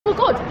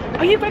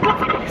Are you Greg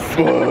Lobliner?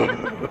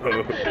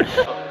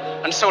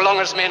 And so long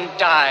as men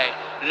die,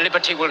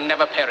 liberty will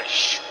never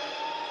perish.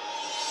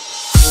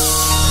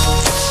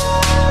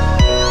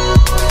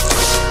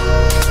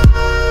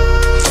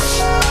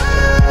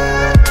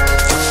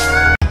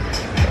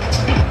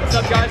 What's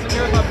up guys, I'm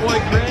here with my boy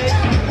Greg.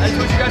 I just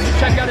want you guys to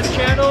check out his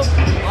channel.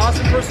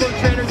 Awesome personal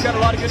trainer, he's got a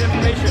lot of good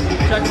information.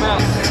 Check him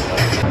out.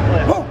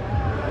 Whoa.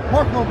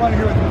 Marc Lobliner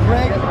here with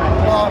Greg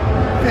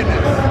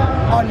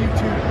LexFitness on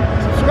YouTube.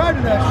 Subscribe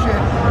to that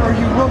shit or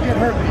you will get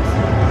herpes.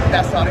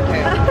 That's not a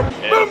game.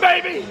 Boom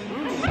baby!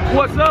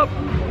 What's up?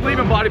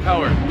 Leaving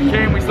BodyPower. We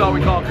came, we saw,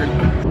 we conquered.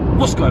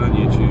 What's going on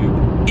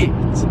YouTube? It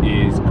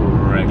is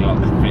Greg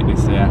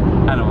LexFitness here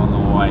and I'm on the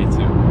way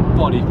to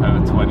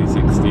BodyPower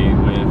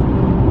 2016 with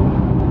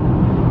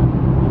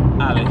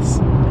Alice.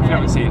 If you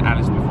haven't seen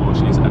Alice before,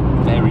 she's a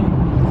very,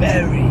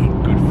 very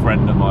good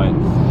friend of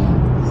mine.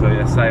 So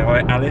yeah, say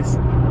hi Alice.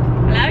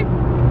 Hello.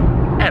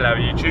 Hello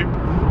YouTube.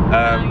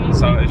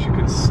 So as you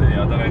can see, I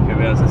don't know if you'll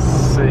be able to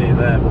see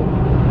there,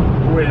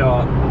 but we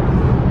are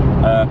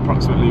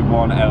approximately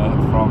 1 hour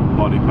from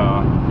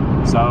BodyPower.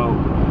 So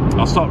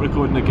I'll start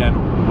recording again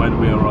when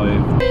we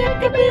arrive.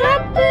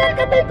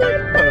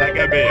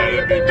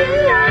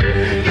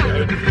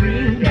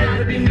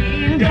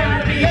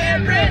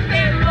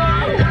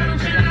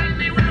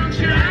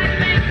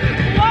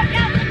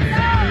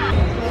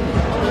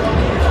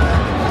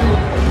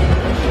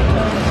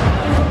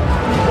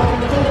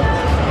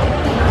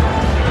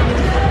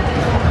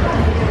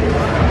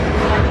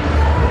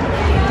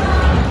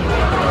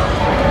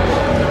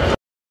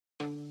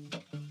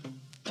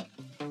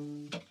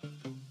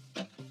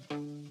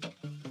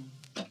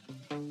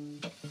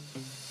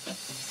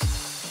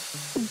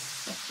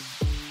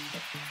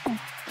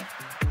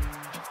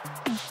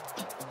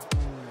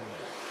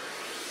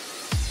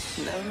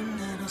 Now and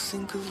then I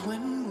think of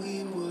when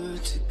we were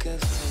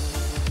together.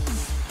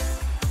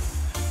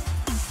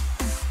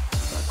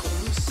 Like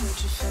when you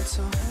said you felt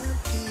so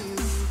happy you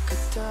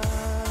could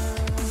die.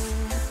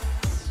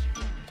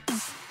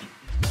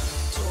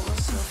 Told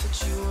myself that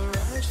you were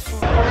right for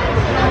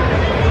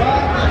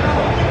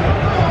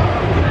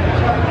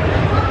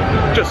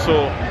me. Just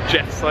saw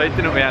Jeff Seid,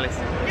 didn't we Alice?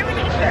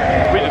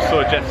 We just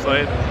saw Jeff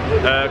Seid.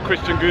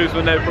 Christian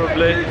Guzman there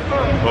probably,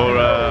 or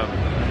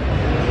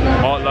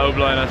Marc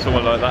Lobliner,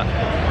 someone like that.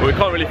 But we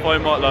can't really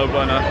find Marc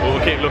Lobliner, but we'll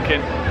keep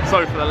looking.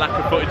 Sorry for the lack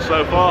of footage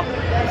so far.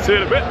 See you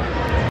in a bit.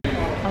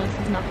 Oh, this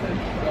is nothing.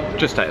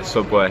 Just at a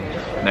Subway.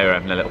 Now we're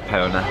having a little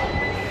powder.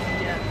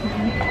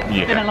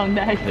 It's been a long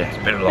day. Yeah, it's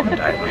been a long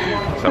day.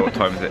 So what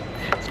time is it?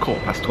 It's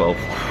 12:15.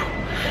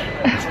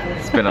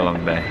 It's been a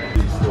long day.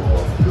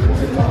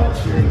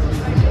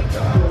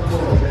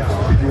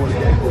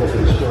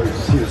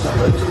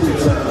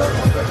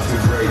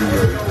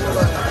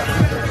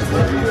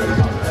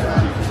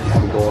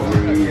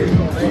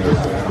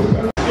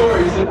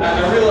 Stories, and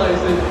I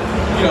realized that,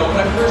 you know, when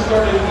I first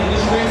started in the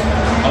industry,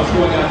 I was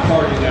going out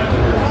partying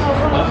afterwards.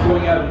 I was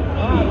going out to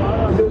eat.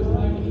 There was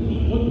one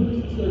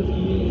person starts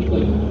eating, it's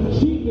like,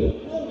 cheap,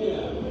 hell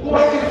yeah. We're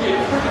gonna get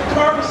freaking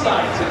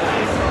carbicide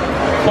tonight.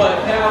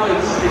 But now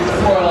it's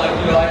more like,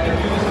 you know, I do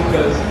this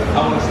because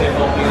I want to stay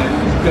healthy, and I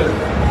do this because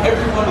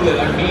everyone that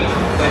I meet,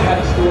 they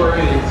had a story,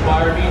 they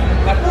inspire me.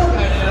 I feel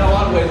like in a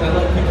lot of ways I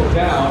let people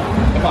down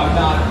if I'm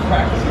not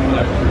practicing what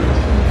I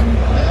preach.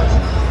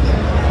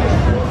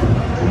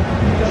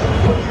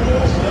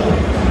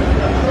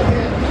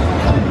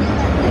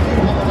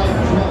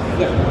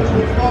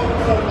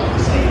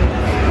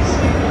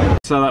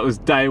 So that was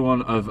day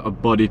one of a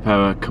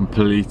BodyPower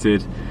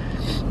completed.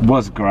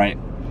 Was great.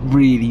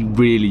 Really,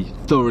 really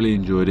thoroughly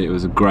enjoyed it. It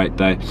was a great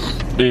day.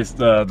 Here's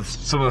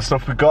some of the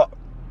stuff we got.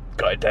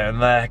 Got it down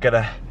there.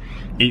 Gotta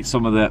eat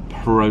some of the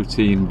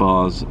protein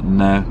bars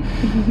now.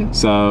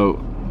 So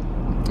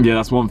yeah,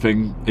 that's one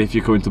thing. If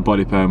you're coming to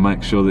BodyPower,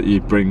 make sure that you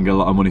bring a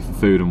lot of money for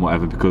food and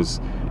whatever, because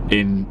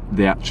in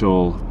the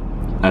actual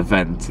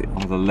event,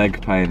 the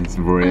leg pain is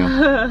real.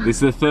 This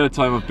is the third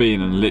time I've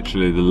been and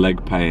literally the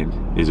leg pain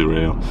is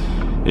real.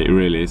 It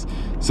really is.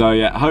 So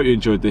yeah, I hope you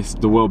enjoyed this.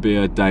 There will be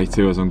a day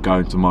 2 as I'm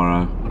going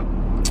tomorrow.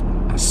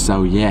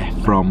 So yeah,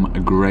 from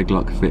Greg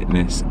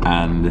LexFitness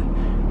and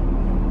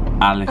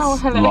Alice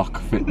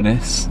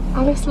LexFitness.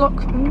 Alice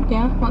Lock,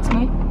 yeah, that's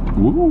me.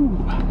 Woo!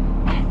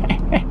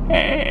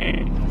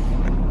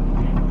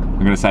 I'm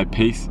gonna say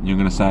peace, and you're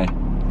gonna say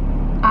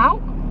Ow.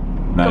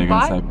 no, Goodbye. you're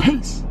gonna say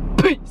peace.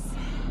 Peace.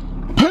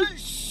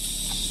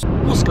 Peace!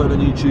 What's going on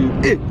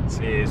YouTube? It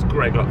is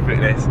Greg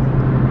LexFitness.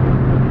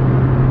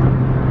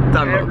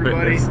 Dan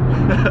LexFitness.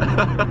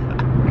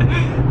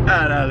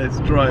 And Alice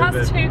driving.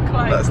 That's too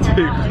close. That's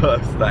too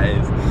close, that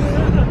is.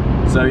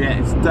 So yeah,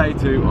 it's day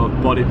 2 of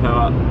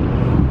BodyPower.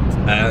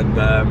 And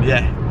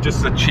yeah,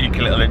 just a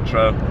cheeky little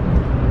intro.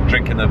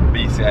 Drinking the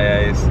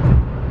BCAAs.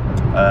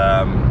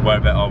 Where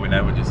about are we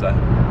now, would you say?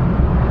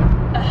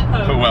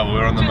 Well,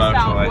 we're on the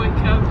motorway.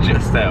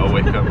 Just out of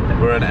Wickham.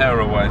 We're an hour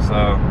away,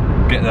 so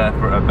get there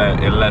for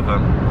about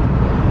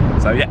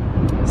 11. So yeah,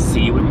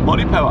 see you in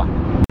BodyPower.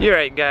 You're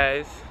right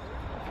guys,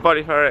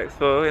 BodyPower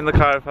Expo in the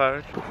car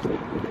park.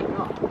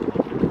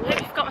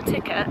 We've got got a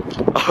ticket?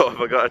 Oh,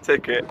 have I got a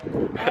ticket?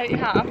 You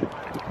have.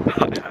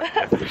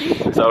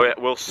 So yeah,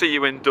 we'll see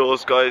you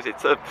indoors, guys.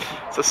 It's a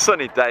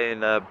sunny day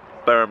in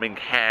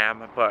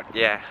Birmingham, but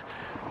yeah,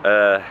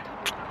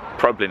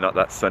 probably not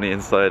that sunny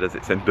inside as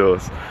it's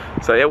indoors.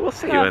 So yeah, we'll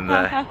see you in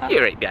there.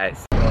 Here it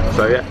goes.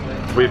 So yeah,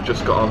 we've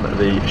just got on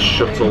the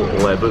shuttle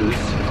levels.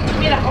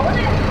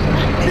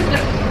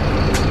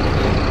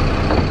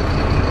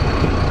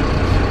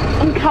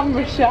 I'm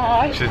camera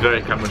shy. She's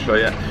very camera shy,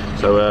 yeah.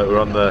 So we're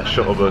on the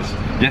shuttle bus.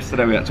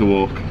 Yesterday we had to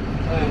walk.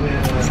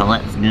 So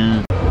let's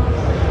go.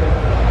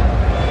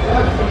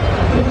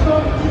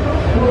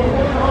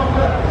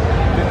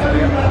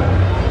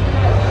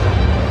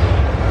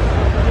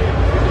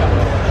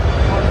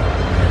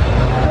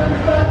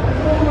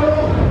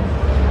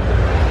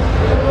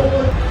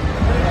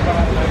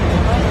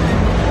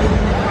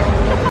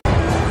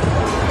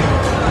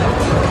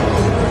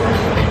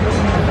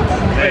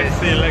 Let's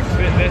see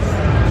LexFitness.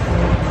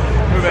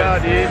 Move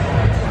out, dude.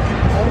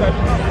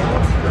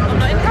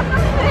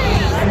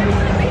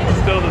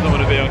 Still doesn't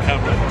want to be on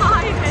camera.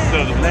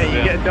 Still doesn't want to be.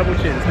 You get a double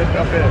chin, lift it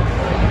up here.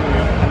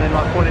 And then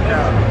like point it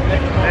down.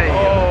 There you go.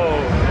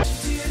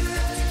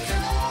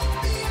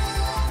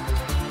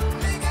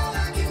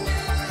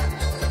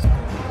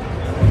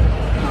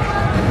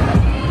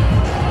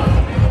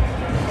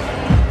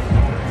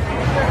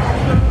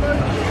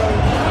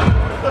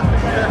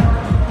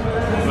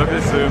 Look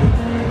at Zoom.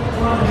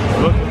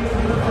 Look.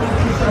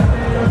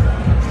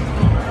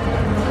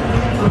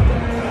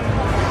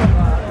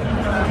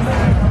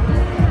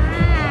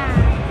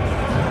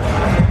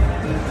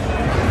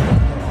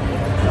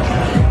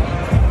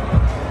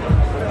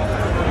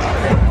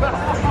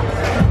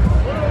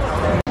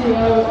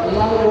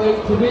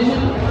 Lightweight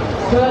division.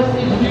 First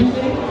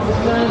introducing the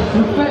man's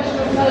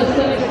professional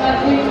calisthenics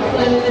athlete,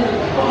 standing in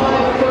at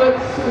 5 foot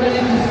 7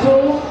 inches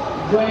tall,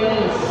 weighing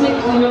in at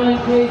 69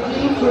 kg,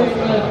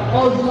 training out of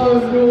Oslo,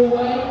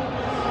 Norway.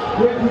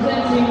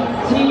 Representing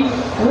Team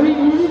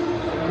Freewood,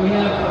 we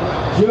have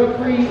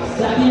Jeffrey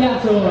Seid.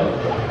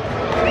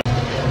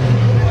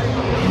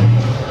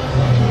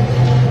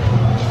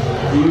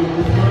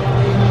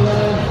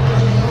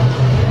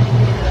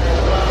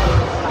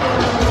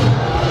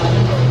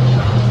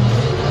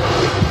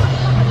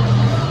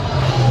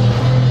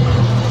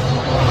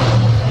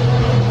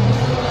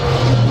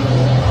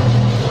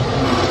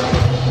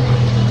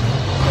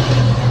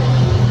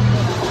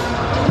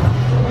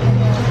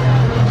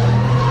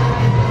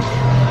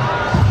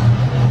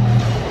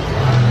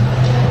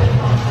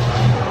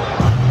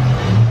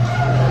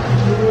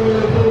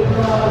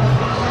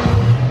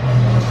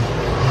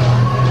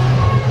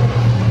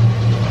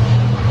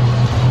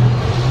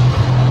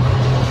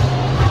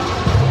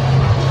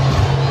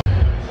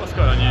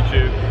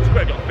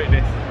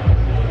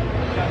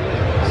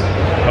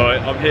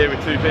 Here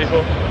with two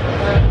people.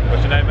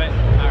 What's your name, mate?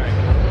 Eric.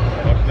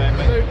 What's your name,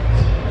 mate?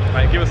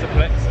 Mate, give us a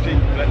flex, cheek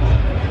flex.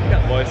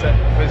 Got the bicep,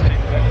 where's cheek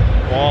flex?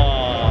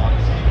 Wow.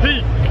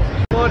 Peak!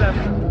 Order.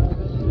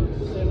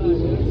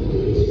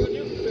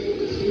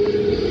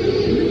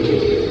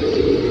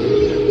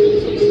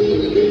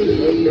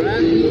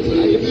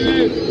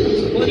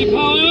 Body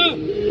power!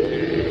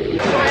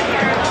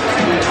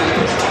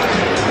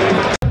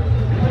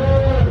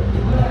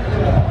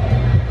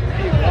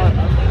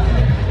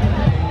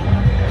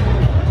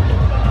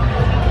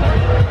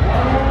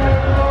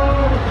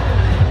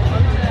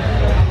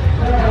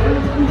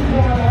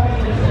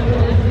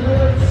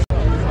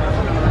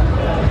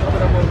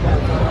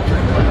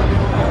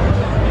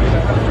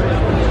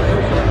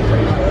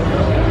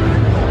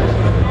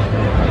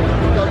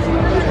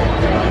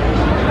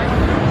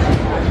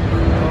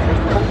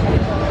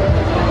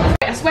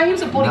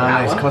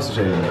 Nice,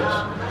 concentrating on this.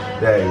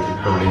 Yeah,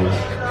 it probably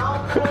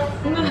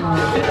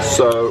is.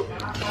 So,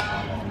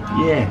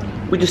 yeah,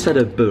 we just had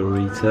a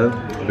burrito.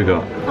 We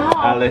got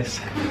Alice,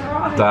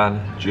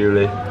 Dan,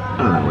 Julie,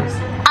 and Alice.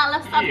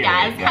 What's up,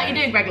 guys? How you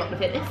doing, Greg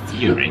LexFitness?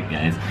 You're right,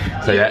 guys.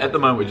 So yeah, at the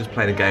moment we're just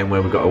playing a game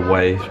where we've got to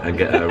wave and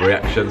get a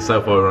reaction.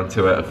 So far we're on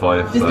 2 out of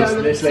 5. Just So. go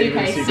with the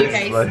suitcase.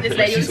 This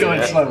lady She's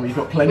going slow, we've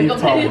got plenty of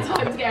time. to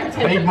get her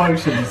attention. Big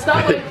motions.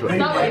 Start waving.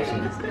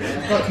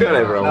 Go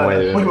over and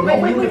wave.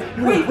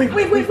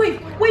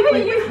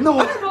 Wait. No.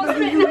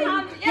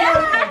 Yes!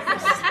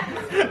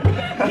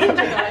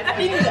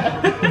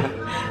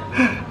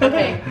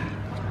 Okay.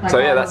 So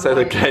yeah, that's how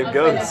the game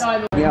goes.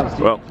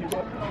 Well,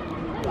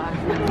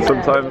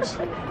 sometimes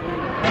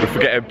we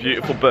forget how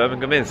beautiful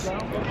Birmingham is.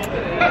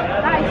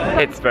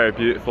 It's very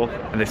beautiful,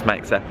 and this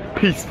makes a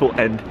peaceful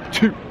end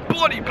to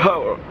body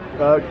power.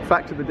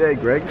 Fact of the day,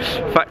 Greg.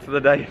 Fact of the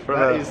day from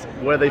That is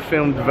where they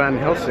filmed Van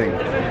Helsing.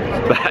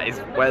 That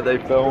is where they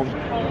filmed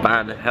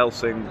Van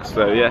Helsing.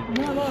 So yeah,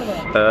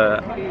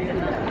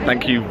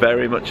 thank you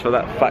very much for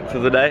that fact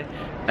of the day.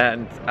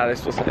 And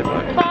Alice, what's it?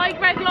 Bye,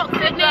 Greg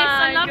LexFitness.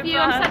 I love you.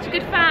 I'm such a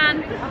good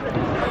fan.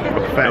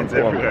 Fans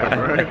everywhere,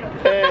 bro.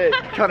 Hey,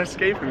 can't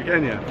escape him,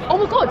 can you? Oh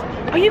my god,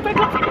 are you Greg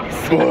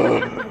LexFitness?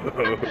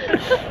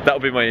 That'll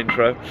be my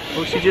intro.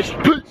 Well, she just...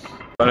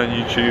 On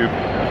YouTube,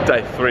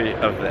 day 3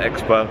 of the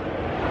expo,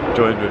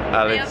 joined with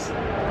Alice.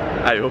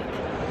 Hey up.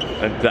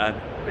 and Dan.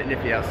 A bit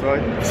nippy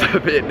outside. It's a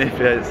bit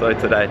nippy outside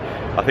today.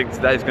 I think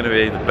today's going to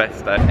be the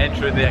best day.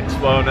 Entering the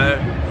expo now.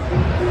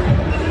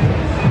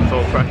 It's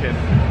all cracking.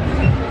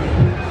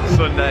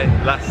 Sunday,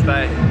 last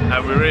day,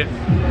 and we're in.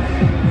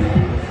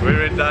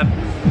 We're in, Dan.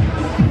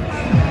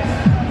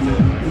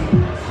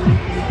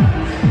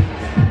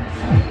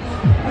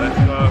 Let's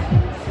go.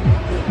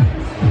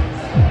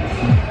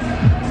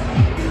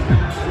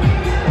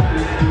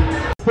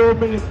 Four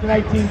minutes and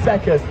 18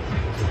 seconds.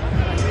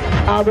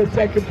 Albert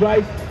second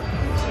place.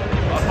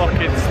 A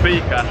fucking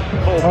speaker,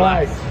 full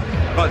blast.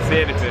 Can't see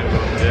anything.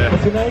 Yeah.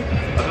 What's your name? I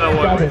don't know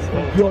what Gavin. it's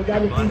called. You're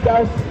Gavin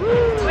details?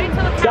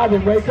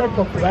 Gavin, where you come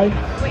from today?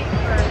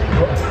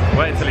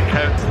 Wait until it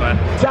counts, man.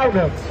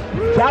 Cheltenham.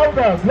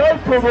 Cheltenham,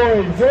 local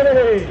boys,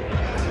 hey!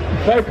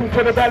 Local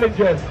to the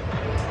Bellingers.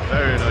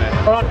 Very nice.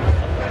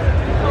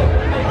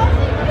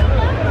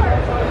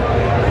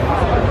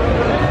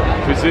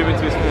 We zoom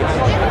into his face.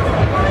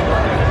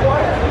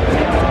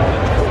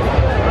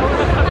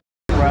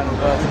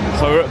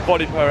 So we're at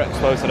BodyPower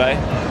Expo today.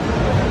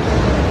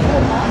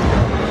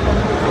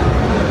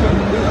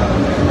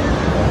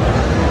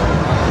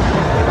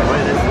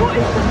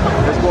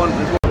 There's one.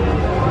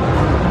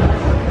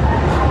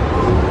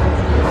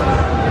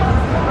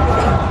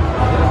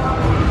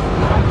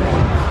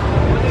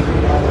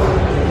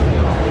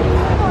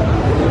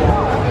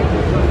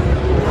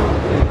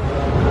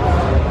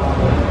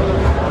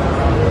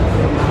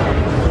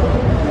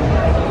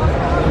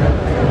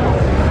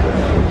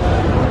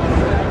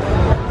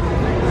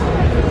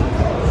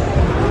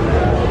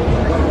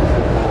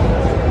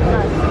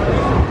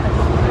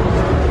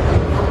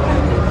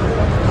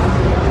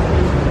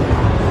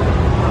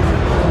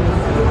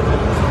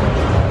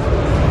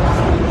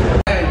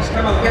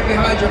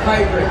 Your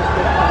favourite.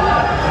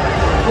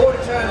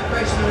 Quarter turn and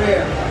face the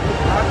rear.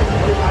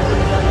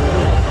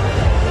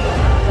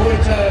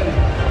 Quarter turn,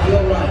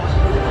 your right.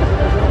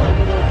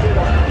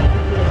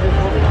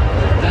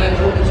 And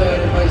quarter turn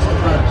and face the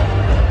front.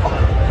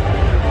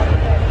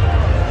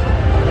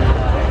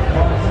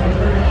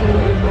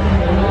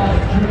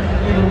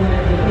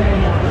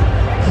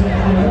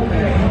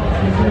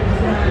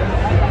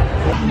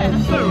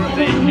 So we're at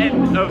the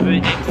end of the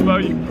expo,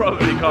 you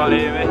probably can't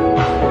hear me.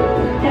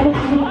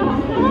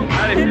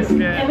 Alice is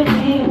scared.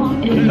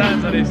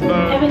 Dan's on his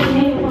phone.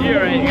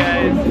 You're right,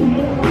 guys.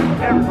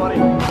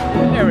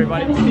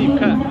 Everybody, Steve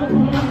Cut.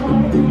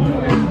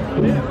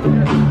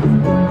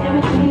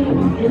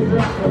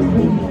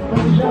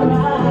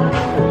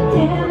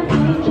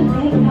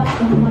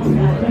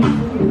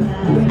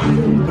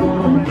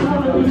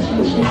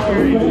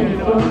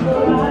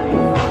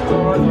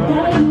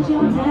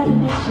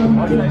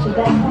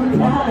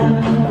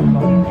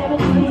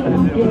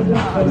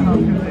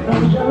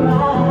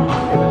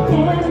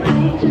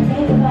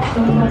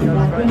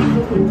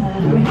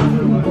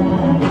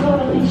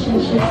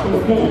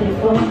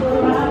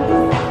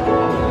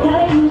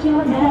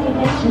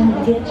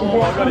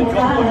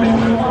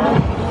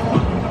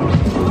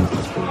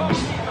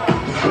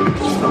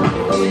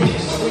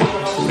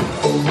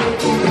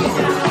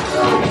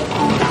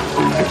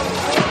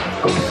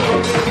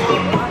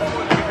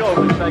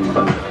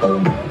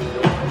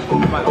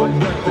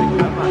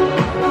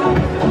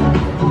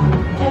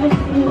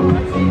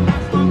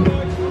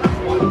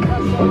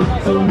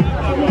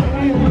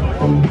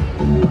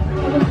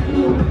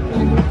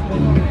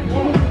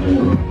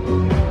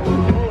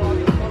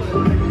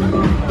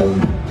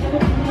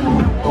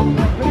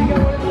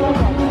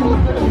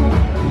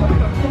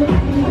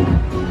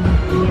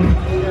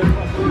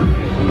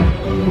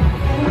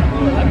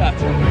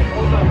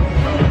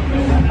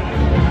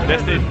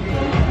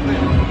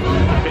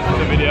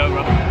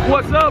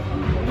 What's up?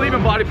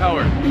 Leaving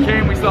BodyPower. We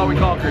came, we saw, we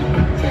conquered.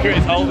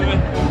 Security's holding me.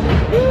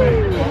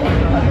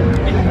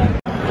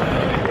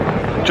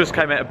 Just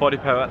came out of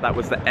BodyPower. That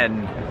was the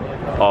end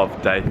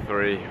of day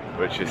 3,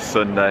 which is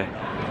Sunday.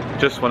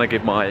 Just want to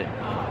give my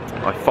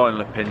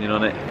final opinion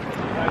on it.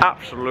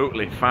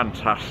 Absolutely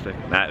fantastic.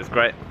 Nah, it was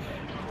great.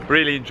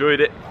 Really enjoyed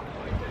it.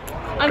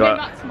 I'm going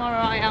back tomorrow,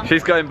 I am.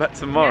 She's going back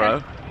tomorrow?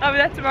 Yeah, I'll be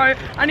there tomorrow.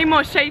 I need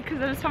more shade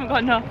because I just haven't got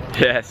enough.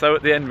 Yeah, so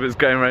at the end was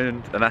going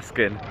around and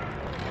asking,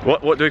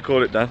 what do we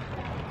call it, Dan?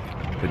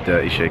 The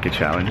Dirty Shaker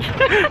Challenge.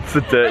 It's the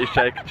Dirty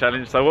Shaker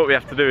Challenge. So what we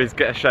have to do is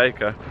get a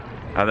shaker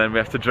and then we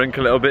have to drink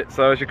a little bit.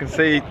 So as you can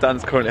see,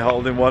 Dan's currently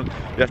holding one.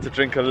 You have to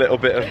drink a little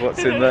bit of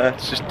what's in there.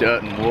 It's just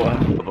dirt and water.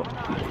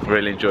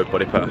 Really enjoyed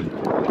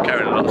BodyPower.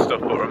 Carrying a lot of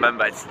stuff, but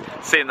remember, it's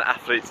seeing the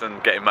athletes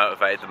and getting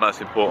motivated, the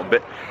most important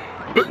bit.